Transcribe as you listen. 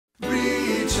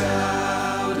Reach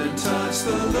out and touch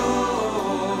the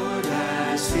Lord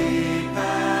as he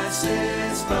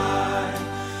passes by.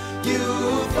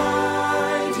 You'll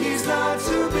find he's not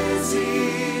too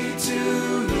busy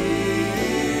to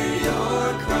hear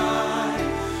your cry.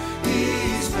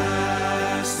 He's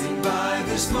passing by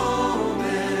this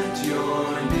moment,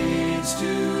 your needs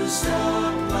to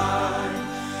supply.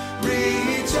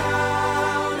 Reach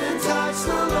out and touch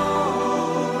the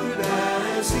Lord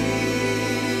as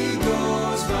he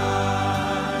goes by.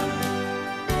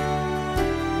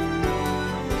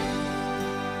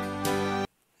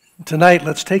 Tonight,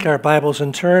 let's take our Bibles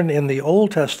and turn in the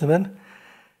Old Testament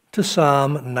to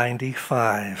Psalm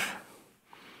 95.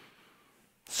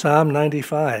 Psalm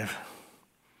 95.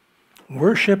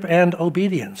 Worship and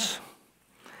obedience.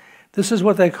 This is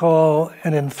what they call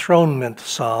an enthronement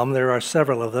psalm. There are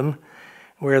several of them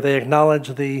where they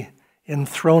acknowledge the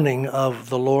enthroning of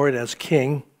the Lord as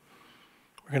king.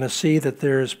 We're going to see that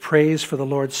there's praise for the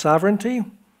Lord's sovereignty,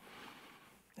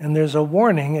 and there's a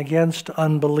warning against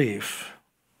unbelief.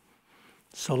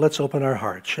 So let's open our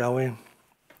hearts, shall we?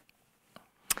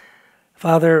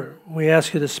 Father, we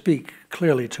ask you to speak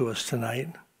clearly to us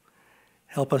tonight.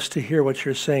 Help us to hear what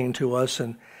you're saying to us,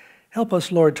 and help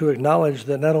us, Lord, to acknowledge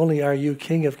that not only are you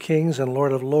King of kings and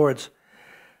Lord of lords,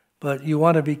 but you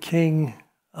want to be King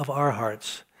of our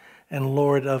hearts and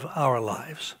Lord of our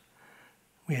lives.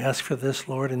 We ask for this,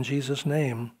 Lord, in Jesus'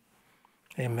 name.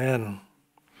 Amen.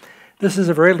 This is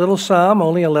a very little psalm,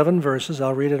 only 11 verses.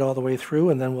 I'll read it all the way through,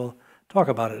 and then we'll talk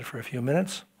about it for a few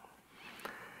minutes.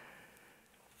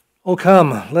 O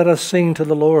come, let us sing to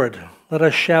the Lord. Let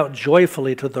us shout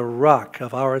joyfully to the rock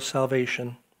of our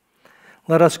salvation.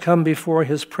 Let us come before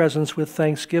his presence with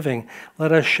thanksgiving.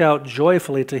 Let us shout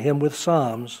joyfully to him with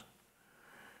psalms.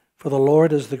 For the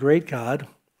Lord is the great God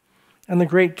and the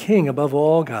great King above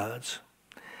all gods.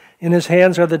 In his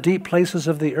hands are the deep places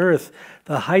of the earth.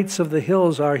 The heights of the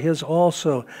hills are his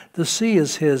also. The sea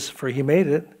is his, for he made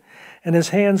it, and his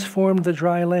hands formed the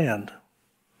dry land.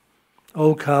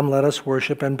 O come, let us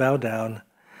worship and bow down.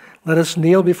 Let us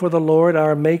kneel before the Lord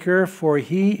our Maker, for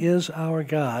he is our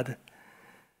God.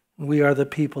 We are the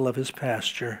people of his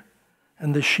pasture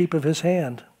and the sheep of his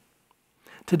hand.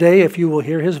 Today, if you will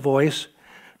hear his voice,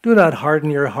 do not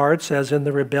harden your hearts as in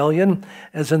the rebellion,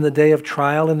 as in the day of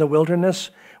trial in the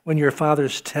wilderness, when your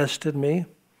fathers tested me.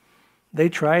 They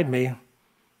tried me,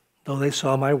 though they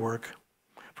saw my work.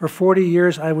 For 40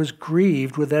 years I was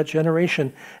grieved with that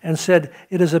generation and said,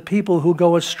 it is a people who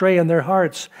go astray in their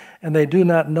hearts, and they do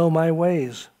not know my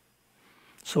ways.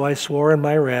 So I swore in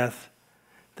my wrath,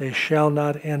 they shall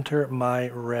not enter my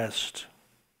rest.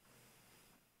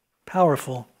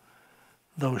 Powerful,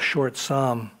 though short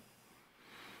psalm.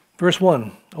 Verse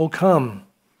 1, O come,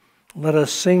 let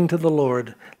us sing to the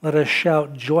Lord. Let us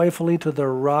shout joyfully to the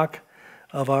rock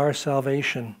of our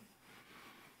salvation.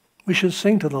 We should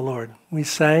sing to the Lord. We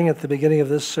sang at the beginning of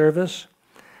this service.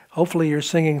 Hopefully you're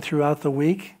singing throughout the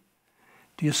week.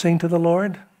 Do you sing to the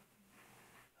Lord?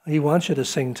 He wants you to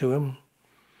sing to him.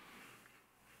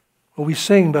 Well, we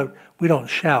sing, but we don't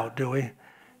shout, do we?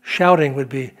 Shouting would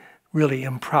be really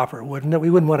improper, wouldn't it? We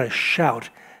wouldn't want to shout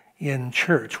in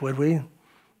church, would we?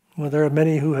 Well, there are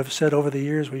many who have said over the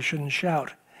years we shouldn't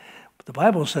shout. But the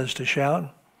Bible says to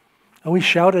shout. And we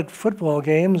shout at football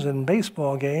games and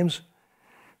baseball games.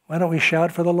 Why don't we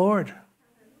shout for the Lord?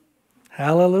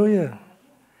 Hallelujah.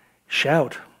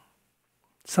 Shout.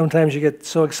 Sometimes you get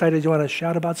so excited you want to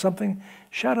shout about something.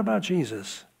 Shout about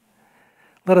Jesus.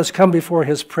 Let us come before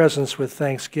his presence with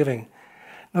thanksgiving.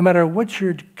 No matter what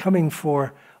you're coming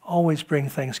for, always bring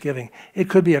thanksgiving. It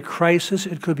could be a crisis,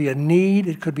 it could be a need,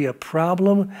 it could be a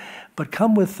problem, but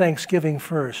come with thanksgiving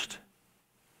first.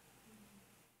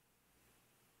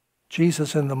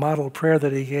 Jesus, in the model prayer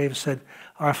that he gave, said,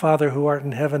 Our Father who art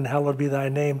in heaven, hallowed be thy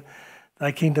name.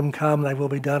 Thy kingdom come, thy will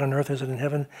be done on earth as it is in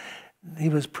heaven. He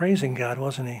was praising God,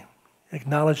 wasn't he?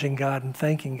 Acknowledging God and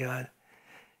thanking God.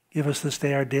 Give us this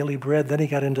day our daily bread. Then he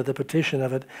got into the petition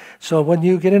of it. So when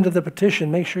you get into the petition,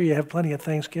 make sure you have plenty of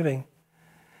thanksgiving.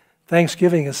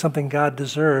 Thanksgiving is something God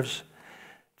deserves.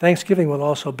 Thanksgiving will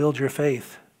also build your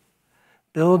faith.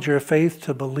 Build your faith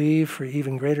to believe for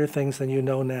even greater things than you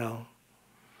know now.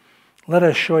 Let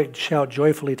us shout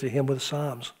joyfully to him with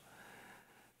psalms.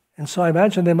 And so I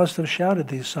imagine they must have shouted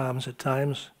these psalms at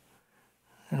times.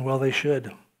 And well, they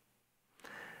should.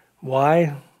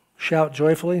 Why shout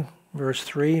joyfully? Verse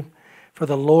 3, For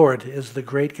the Lord is the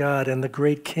great God and the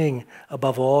great King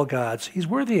above all gods. He's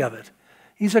worthy of it.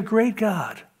 He's a great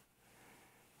God.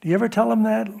 Do you ever tell him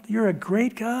that? You're a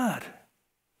great God.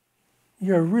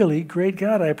 You're a really great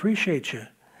God. I appreciate you.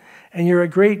 And you're a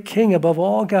great King above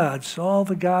all gods, all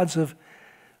the gods of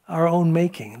our own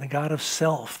making, the God of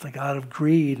self, the God of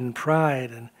greed and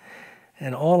pride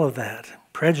and all of that,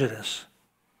 prejudice.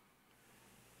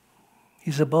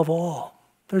 He's above all.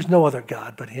 There's no other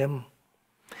God but him.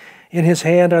 In his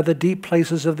hand are the deep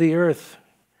places of the earth.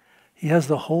 He has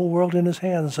the whole world in his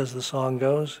hands, as the song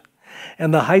goes.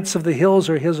 And the heights of the hills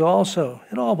are his also.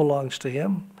 It all belongs to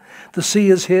him. The sea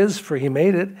is his, for he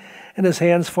made it, and his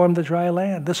hands formed the dry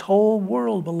land. This whole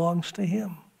world belongs to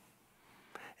him.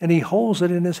 And he holds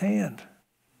it in his hand.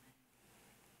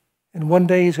 And one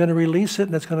day he's going to release it,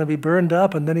 and it's going to be burned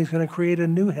up, and then he's going to create a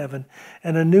new heaven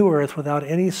and a new earth without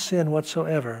any sin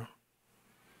whatsoever.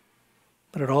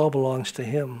 But it all belongs to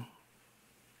him.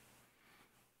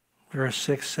 Verse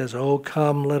 6 says, "Oh,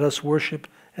 come, let us worship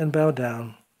and bow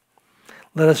down.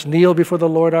 Let us kneel before the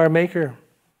Lord our Maker."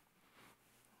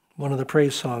 One of the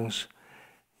praise songs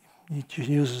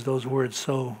uses those words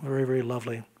so very, very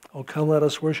lovely. "Oh, come, let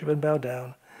us worship and bow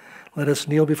down. Let us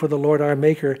kneel before the Lord our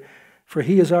Maker, for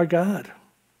he is our God.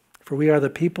 For we are the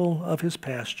people of his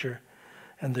pasture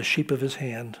and the sheep of his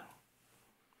hand."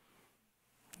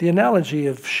 The analogy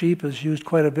of sheep is used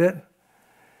quite a bit.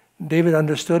 David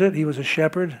understood it. He was a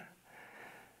shepherd.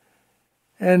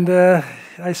 And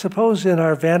I suppose in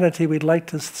our vanity we'd like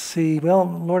to see, well,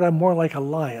 Lord, I'm more like a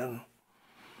lion.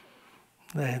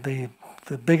 The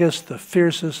biggest, the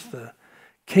fiercest, the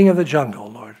king of the jungle,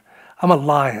 Lord. I'm a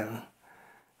lion.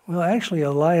 Well, actually,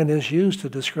 a lion is used to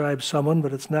describe someone,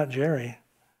 but it's not Jerry.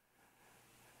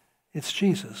 It's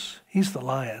Jesus. He's the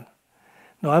lion.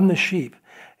 No, I'm the sheep.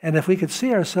 And if we could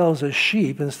see ourselves as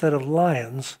sheep instead of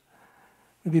lions,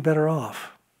 we'd be better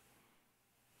off.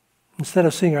 Instead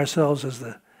of seeing ourselves as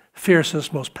the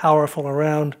fiercest, most powerful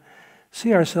around,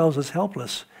 see ourselves as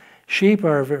helpless. Sheep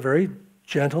are very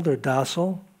gentle. They're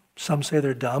docile. Some say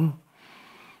they're dumb.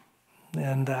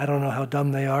 And I don't know how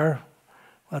dumb they are.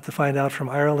 We'll have to find out from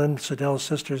Ireland. Siddell's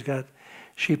sister's got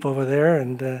sheep over there,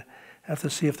 and have to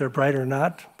see if they're bright or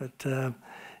not. But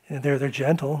they're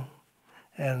gentle,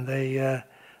 and they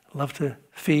love to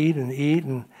feed and eat,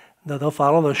 and they'll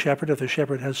follow the shepherd if the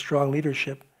shepherd has strong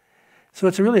leadership. So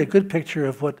it's really a good picture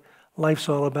of what life's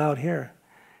all about here.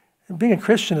 And being a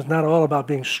Christian is not all about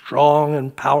being strong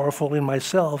and powerful in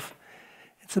myself.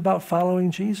 It's about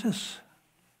following Jesus,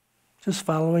 just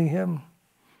following him.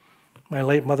 My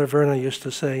late mother Verna used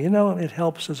to say, it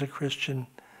helps as a Christian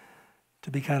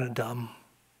to be kind of dumb.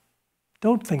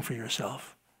 Don't think for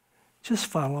yourself. Just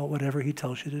follow whatever he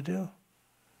tells you to do.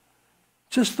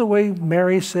 Just the way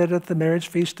Mary said at the marriage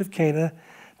feast of Cana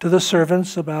to the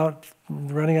servants about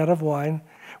running out of wine,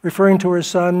 referring to her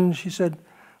son, she said,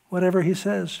 whatever he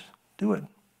says, do it.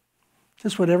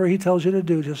 Just whatever he tells you to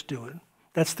do, just do it.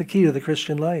 That's the key to the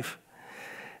Christian life.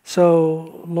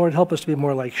 So, Lord, help us to be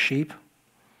more like sheep,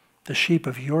 the sheep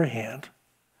of your hand.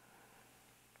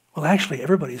 Well, actually,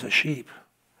 everybody's a sheep.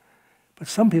 But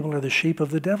some people are the sheep of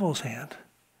the devil's hand,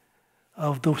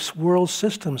 of the world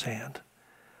system's hand,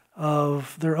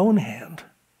 of their own hand.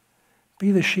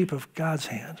 Be the sheep of God's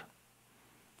hand.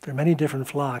 There are many different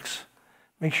flocks.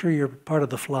 Make sure you're part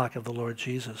of the flock of the Lord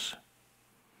Jesus.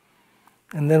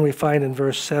 And then we find in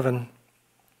verse 7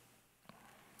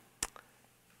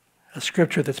 a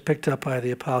scripture that's picked up by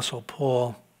the Apostle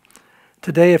Paul.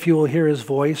 Today, if you will hear his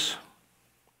voice.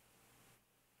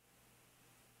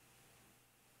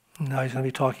 Now he's going to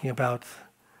be talking about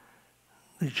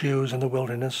the Jews in the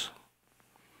wilderness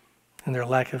and their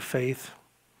lack of faith.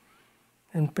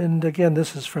 And again,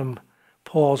 this is from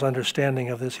Paul's understanding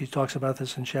of this. He talks about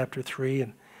this in chapter 3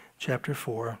 and chapter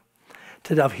 4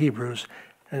 of Hebrews.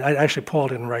 And actually, Paul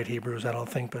didn't write Hebrews, I don't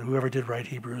think, but whoever did write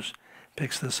Hebrews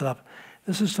picks this up.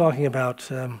 This is talking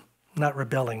about not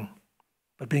rebelling,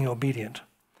 but being obedient.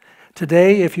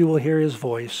 Today, if you will hear his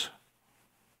voice.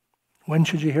 When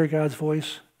should you hear God's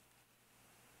voice?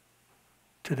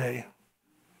 Today.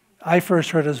 I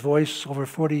first heard his voice over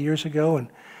 40 years ago, and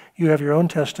you have your own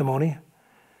testimony.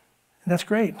 And that's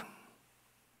great.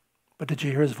 But did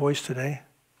you hear his voice today?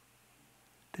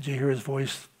 Did you hear his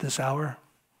voice this hour?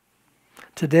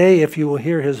 Today, if you will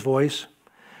hear his voice,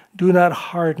 do not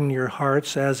harden your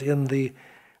hearts as in the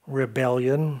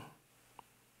rebellion,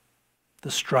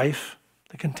 the strife,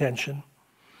 the contention,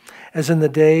 as in the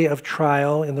day of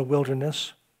trial in the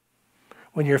wilderness,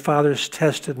 when your fathers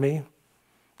tested me.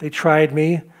 They tried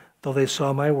me, though they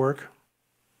saw my work.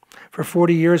 For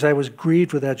 40 years I was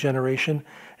grieved with that generation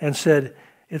and said,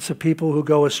 it's a people who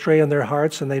go astray in their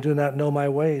hearts, and they do not know my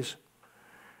ways.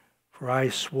 For I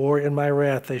swore in my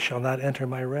wrath, they shall not enter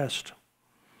my rest.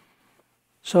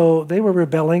 So they were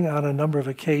rebelling on a number of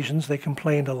occasions. They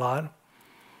complained a lot.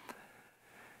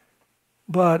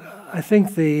 But I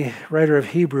think the writer of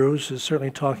Hebrews is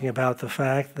certainly talking about the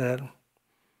fact that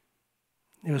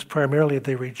It was primarily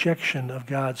the rejection of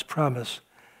God's promise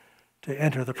to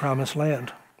enter the promised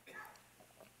land.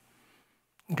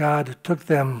 God took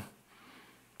them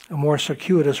a more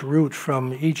circuitous route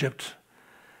from Egypt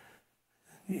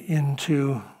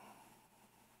into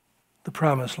the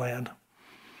promised land.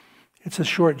 It's a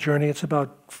short journey. It's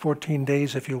about 14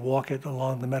 days if you walk it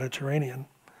along the Mediterranean.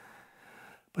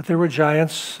 But there were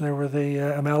giants. There were the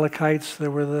Amalekites.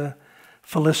 There were the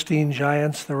Philistine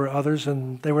giants. There were others,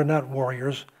 and they were not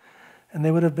warriors. And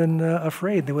they would have been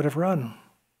afraid. They would have run.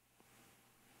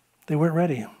 They weren't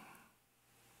ready.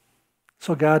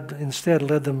 So God instead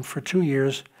led them for 2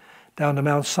 years down to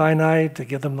Mount Sinai to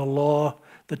give them the law,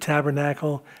 the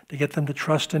tabernacle, to get them to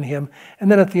trust in him. And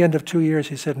then at the end of 2 years,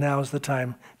 he said, now is the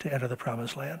time to enter the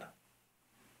promised land.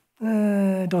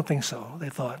 I don't think so, they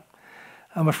thought.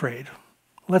 I'm afraid.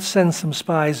 Let's send some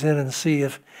spies in and see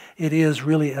if it is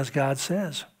really as God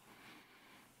says.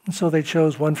 And so they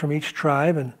chose one from each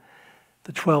tribe, and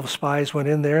the 12 spies went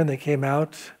in there, and they came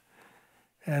out,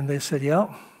 and they said,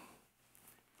 yeah,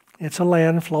 it's a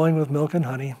land flowing with milk and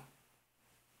honey,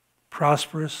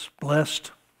 prosperous,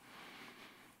 blessed,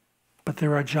 but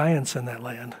there are giants in that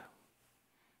land.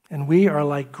 And we are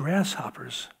like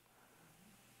grasshoppers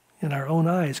in our own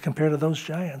eyes compared to those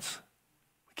giants.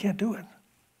 We can't do it.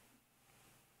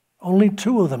 Only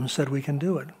 2 of them said we can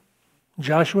do it.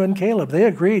 Joshua and Caleb, they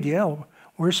agreed, yeah,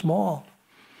 we're small.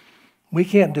 We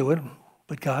can't do it,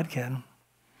 but God can.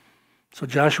 So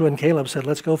Joshua and Caleb said,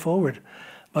 let's go forward.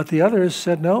 But the others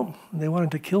said no. They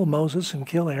wanted to kill Moses and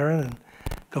kill Aaron and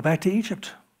go back to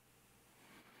Egypt.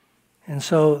 And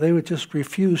so they would just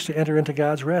refuse to enter into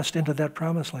God's rest, into that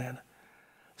promised land.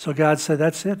 So God said,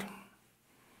 that's it.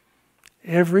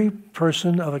 Every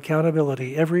person of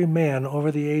accountability, every man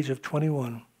over the age of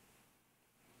 21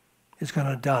 is going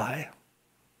to die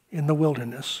in the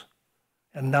wilderness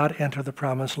and not enter the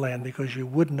promised land because you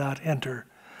would not enter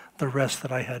the rest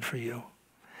that I had for you.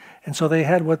 And so they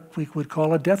had what we would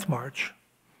call a death march.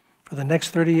 For the next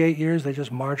 38 years, they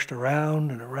just marched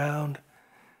around and around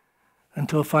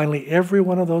until finally every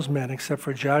one of those men, except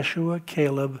for Joshua,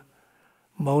 Caleb,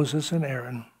 Moses, and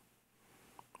Aaron,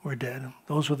 were dead.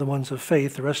 Those were the ones of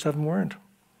faith. The rest of them weren't.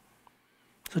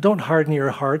 So don't harden your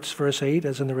hearts, verse 8,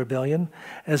 as in the rebellion,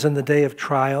 as in the day of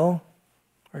trial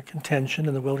or contention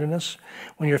in the wilderness,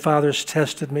 when your fathers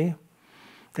tested me.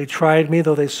 They tried me,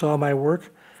 though they saw my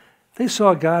work. They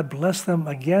saw God bless them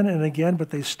again and again, but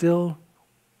they still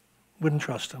wouldn't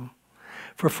trust him.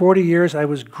 For 40 years, I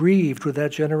was grieved with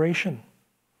that generation.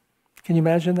 Can you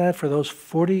imagine that? For those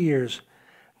 40 years,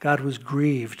 God was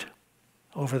grieved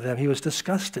over them. He was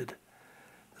disgusted.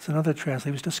 That's another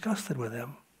translation. He was disgusted with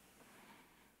them.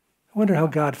 I wonder how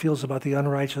God feels about the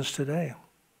unrighteous today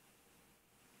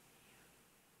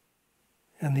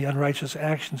and the unrighteous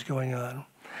actions going on.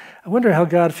 I wonder how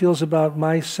God feels about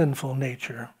my sinful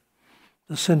nature,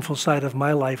 the sinful side of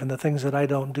my life, and the things that I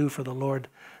don't do for the Lord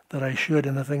that I should,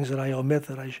 and the things that I omit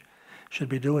that I should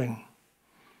be doing.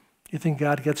 You think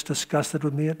God gets disgusted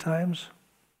with me at times?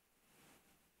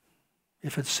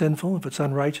 If it's sinful, if it's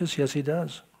unrighteous, yes, he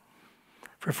does.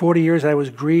 For 40 years I was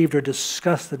grieved or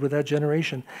disgusted with that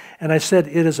generation. And I said,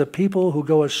 it is a people who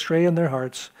go astray in their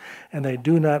hearts, and they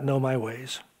do not know my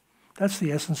ways. That's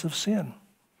the essence of sin.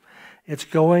 It's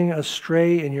going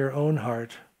astray in your own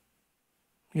heart.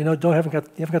 You know, you haven't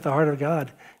got the heart of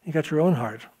God. You got your own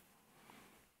heart.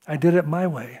 I did it my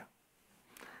way.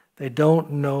 They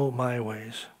don't know my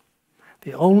ways.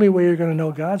 The only way you're going to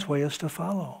know God's way is to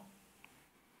follow.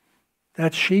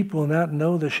 That sheep will not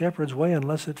know the shepherd's way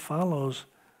unless it follows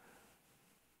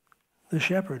the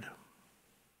shepherd.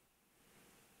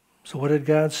 So what did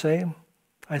God say?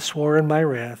 I swore in my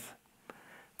wrath,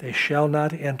 they shall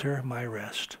not enter my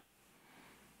rest.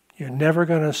 You're never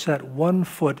going to set one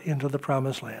foot into the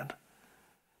promised land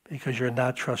because you're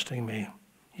not trusting me.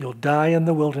 You'll die in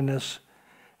the wilderness.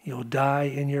 You'll die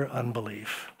in your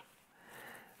unbelief.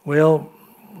 Well,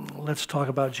 let's talk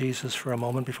about Jesus for a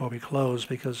moment before we close,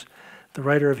 because the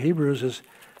writer of Hebrews is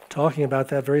talking about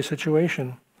that very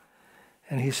situation.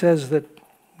 And he says that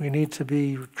we need to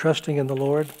be trusting in the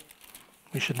Lord.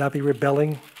 We should not be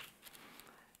rebelling.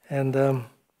 And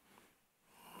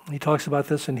he talks about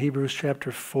this in Hebrews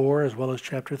chapter 4 as well as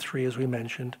chapter 3, as we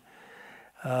mentioned.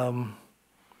 I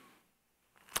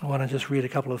want to just read a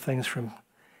couple of things from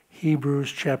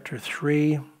Hebrews chapter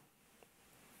 3.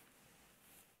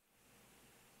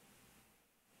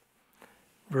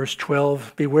 Verse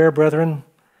 12, beware, brethren,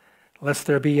 lest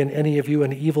there be in any of you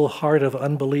an evil heart of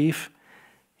unbelief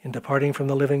in departing from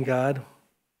the living God.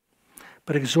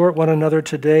 But exhort one another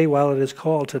today while it is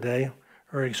called today,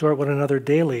 or exhort one another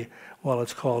daily while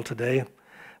it's called today,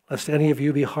 lest any of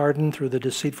you be hardened through the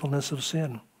deceitfulness of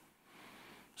sin.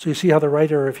 So you see how the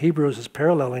writer of Hebrews is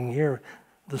paralleling here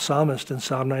the psalmist in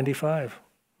Psalm 95.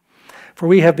 For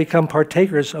we have become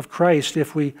partakers of Christ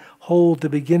if we hold the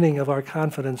beginning of our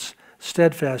confidence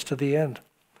steadfast to the end.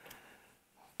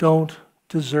 Don't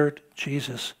desert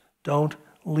Jesus. Don't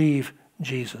leave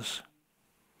Jesus.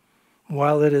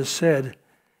 While it is said,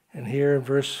 and here in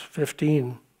verse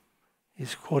 15,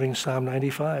 he's quoting Psalm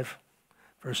 95,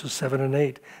 verses 7 and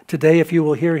 8. Today, if you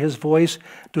will hear his voice,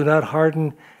 do not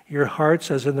harden your hearts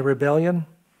as in the rebellion.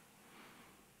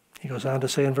 He goes on to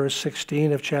say in verse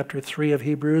 16 of chapter 3 of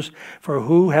Hebrews, for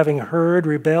who, having heard,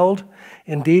 rebelled?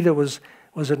 Indeed, was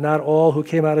it not all who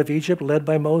came out of Egypt led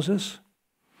by Moses?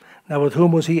 Now with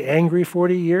whom was he angry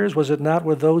 40 years? Was it not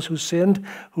with those who sinned,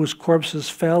 whose corpses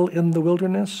fell in the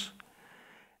wilderness?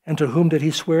 And to whom did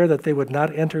he swear that they would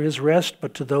not enter his rest,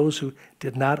 but to those who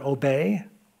did not obey?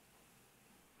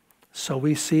 So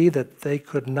we see that they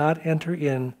could not enter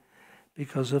in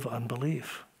because of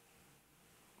unbelief.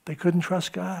 They couldn't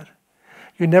trust God.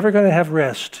 You're never going to have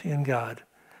rest in God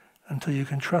until you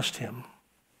can trust him.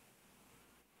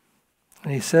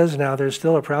 And he says now there's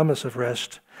still a promise of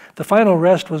rest. The final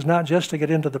rest was not just to get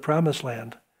into the promised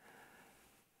land.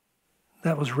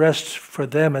 That was rest for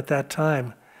them at that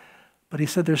time. But he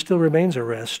said there still remains a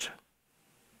rest,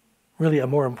 really a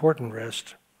more important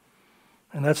rest.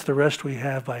 And that's the rest we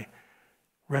have by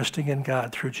resting in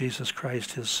God through Jesus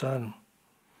Christ, his Son.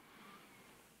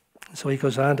 So he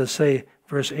goes on to say,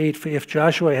 verse 8, if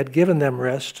Joshua had given them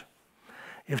rest,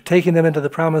 if taking them into the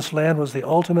promised land was the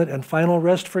ultimate and final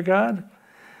rest for God,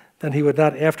 then he would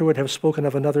not afterward have spoken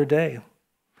of another day.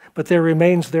 But there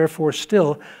remains therefore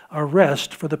still a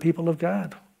rest for the people of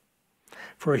God.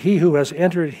 For he who has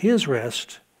entered his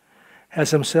rest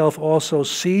has himself also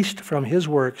ceased from his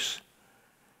works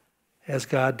as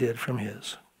God did from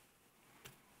his.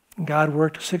 God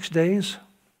worked 6 days,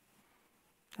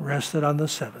 rested on the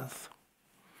seventh.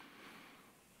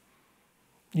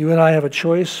 You and I have a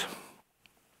choice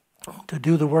to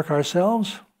do the work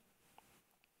ourselves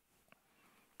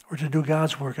or to do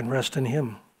God's work and rest in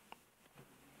him.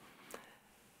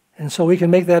 And so we can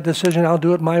make that decision, I'll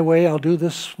do it my way, I'll do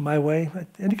this my way.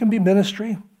 And it can be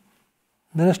ministry.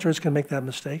 Ministers can make that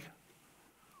mistake.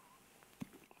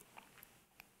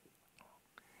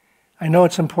 I know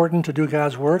it's important to do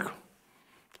God's work,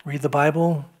 read the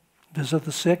Bible, visit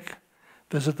the sick,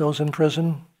 visit those in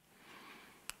prison.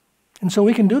 And so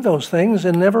we can do those things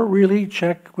and never really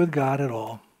check with God at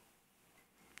all.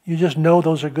 You just know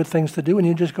those are good things to do, and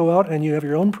you just go out and you have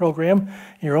your own program,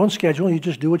 your own schedule. You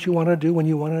just do what you want to do when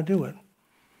you want to do it.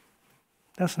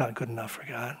 That's not good enough for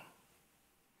God.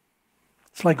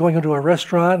 It's like going into a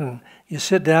restaurant and you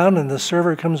sit down and the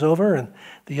server comes over and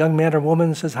the young man or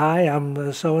woman says, hi,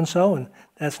 I'm so-and-so, and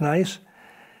that's nice.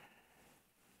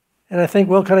 And I think,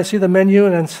 well, can I see the menu?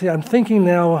 And I'm thinking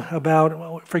now about,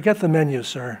 well, forget the menu,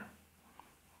 sir.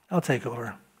 I'll take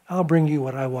over. I'll bring you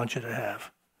what I want you to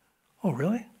have. Oh,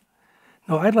 really?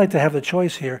 No, I'd like to have the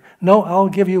choice here. No, I'll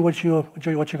give you what you're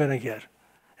going to get.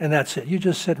 And that's it. You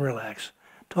just sit and relax.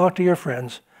 Talk to your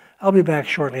friends. I'll be back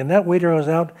shortly. And that waiter goes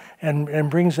out and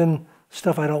brings in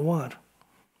stuff I don't want.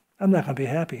 I'm not going to be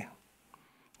happy.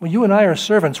 Well, you and I are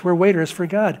servants. We're waiters for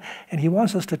God. And he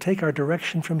wants us to take our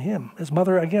direction from him. His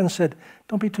mother again said,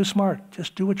 don't be too smart.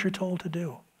 Just do what you're told to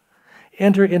do.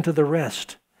 Enter into the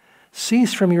rest.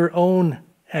 Cease from your own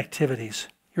activities,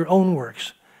 your own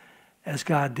works, as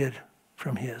God did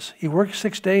from his. He worked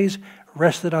 6 days,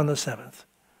 rested on the seventh.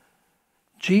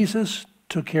 Jesus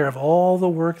took care of all the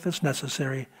work that's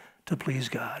necessary to please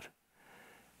God.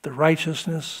 The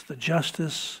righteousness, the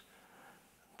justice,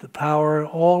 the power,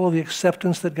 all of the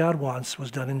acceptance that God wants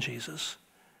was done in Jesus.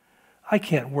 I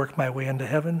can't work my way into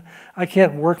heaven. I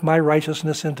can't work my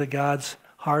righteousness into God's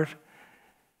heart.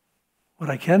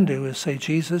 What I can do is say,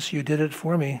 Jesus, you did it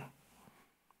for me.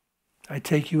 I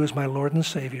take you as my Lord and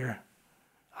Savior.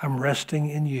 I'm resting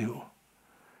in you.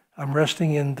 I'm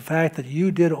resting in the fact that you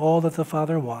did all that the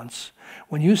Father wants.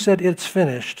 When you said it's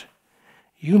finished,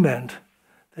 you meant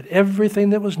that everything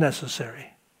that was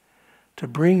necessary to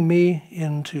bring me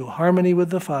into harmony with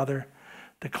the Father,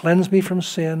 to cleanse me from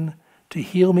sin, to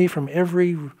heal me from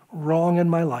every wrong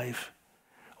in my life,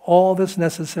 all that's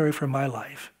necessary for my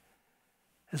life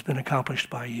has been accomplished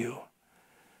by you.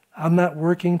 I'm not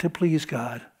working to please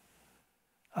God.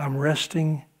 I'm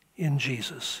resting in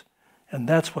Jesus. And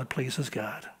that's what pleases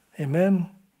God. Amen?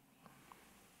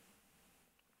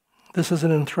 This is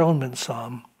an enthronement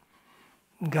psalm.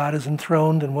 God is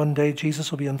enthroned, and one day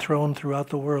Jesus will be enthroned throughout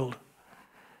the world.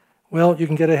 Well, you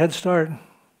can get a head start.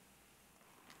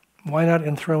 Why not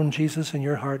enthrone Jesus in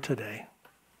your heart today?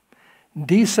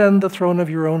 Descend the throne of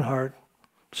your own heart.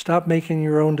 Stop making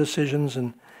your own decisions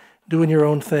and doing your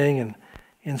own thing, and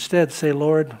instead say,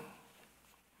 Lord,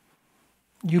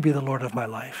 you be the Lord of my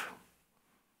life.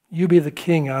 You be the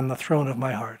king on the throne of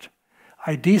my heart.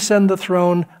 I descend the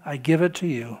throne, I give it to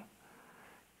you.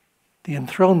 The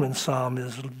enthronement psalm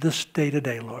is this day to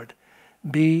day, Lord.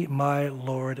 Be my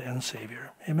Lord and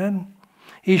Savior. Amen?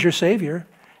 He's your Savior.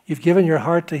 You've given your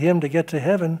heart to him to get to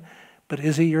heaven, but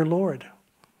is he your Lord?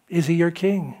 Is he your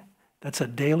King? That's a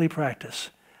daily practice.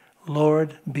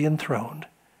 Lord, be enthroned.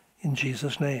 In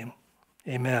Jesus' name,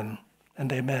 amen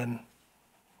and amen.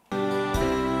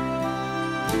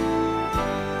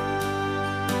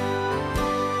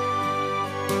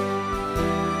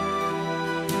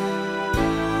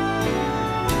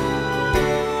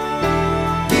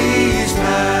 He's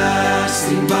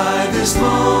passing by this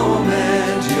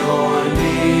moment, your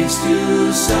needs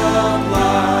to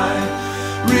supply.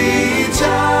 Reach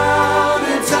out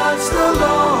and touch the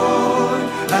Lord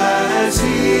as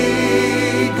he